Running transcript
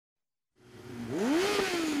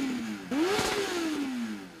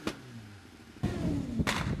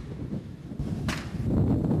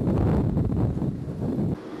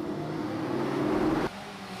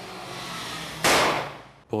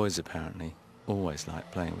Boys apparently always like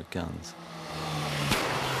playing with guns.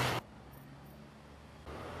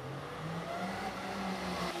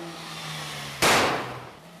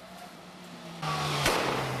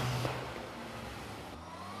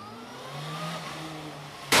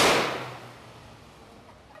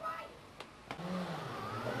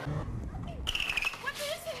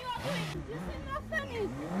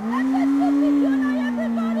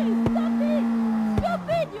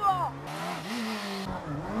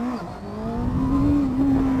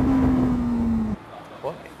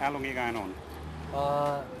 What? How long are you going on?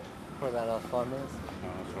 For about 5 minutes. Oh,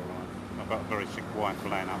 that's all right. I've got a very sick wife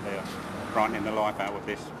laying up there, frightening the life out with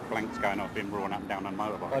this blanks going off, him roaring up and down on a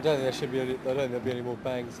motorbike. I don't think there should be any, I don't think there'll be any more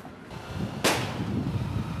bangs.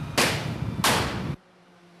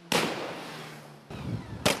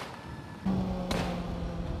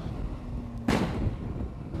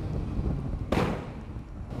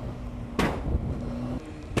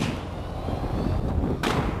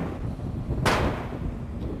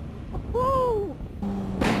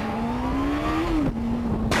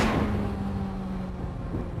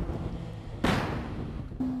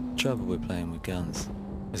 The trouble with playing with guns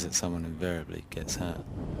is that someone invariably gets hurt.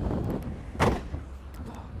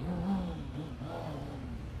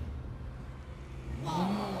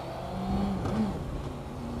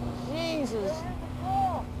 Jesus!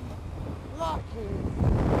 Lucky!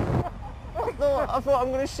 I thought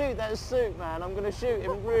I'm going to shoot that suit, man. I'm going to shoot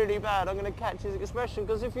him really bad. I'm going to catch his expression,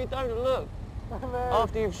 because if you don't look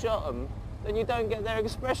after you've shot him, then you don't get their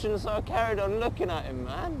expression, so I carried on looking at him,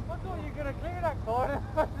 man. I thought you were going to clear that corner.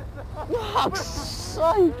 Fuck's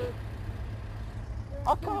sake!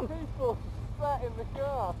 I can't... people sat in the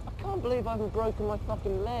car. I can't believe I haven't broken my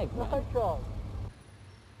fucking leg, man. I can't.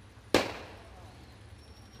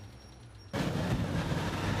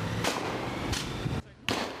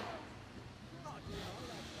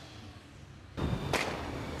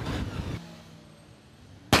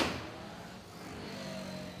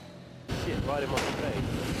 Shit, right in my face.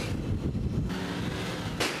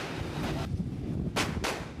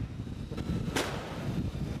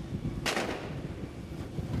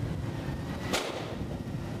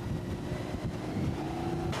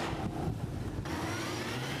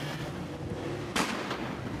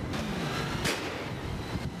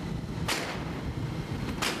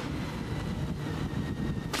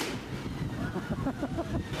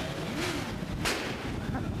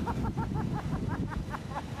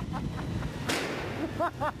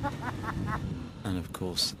 And of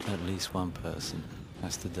course, at least one person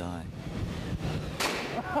has to die.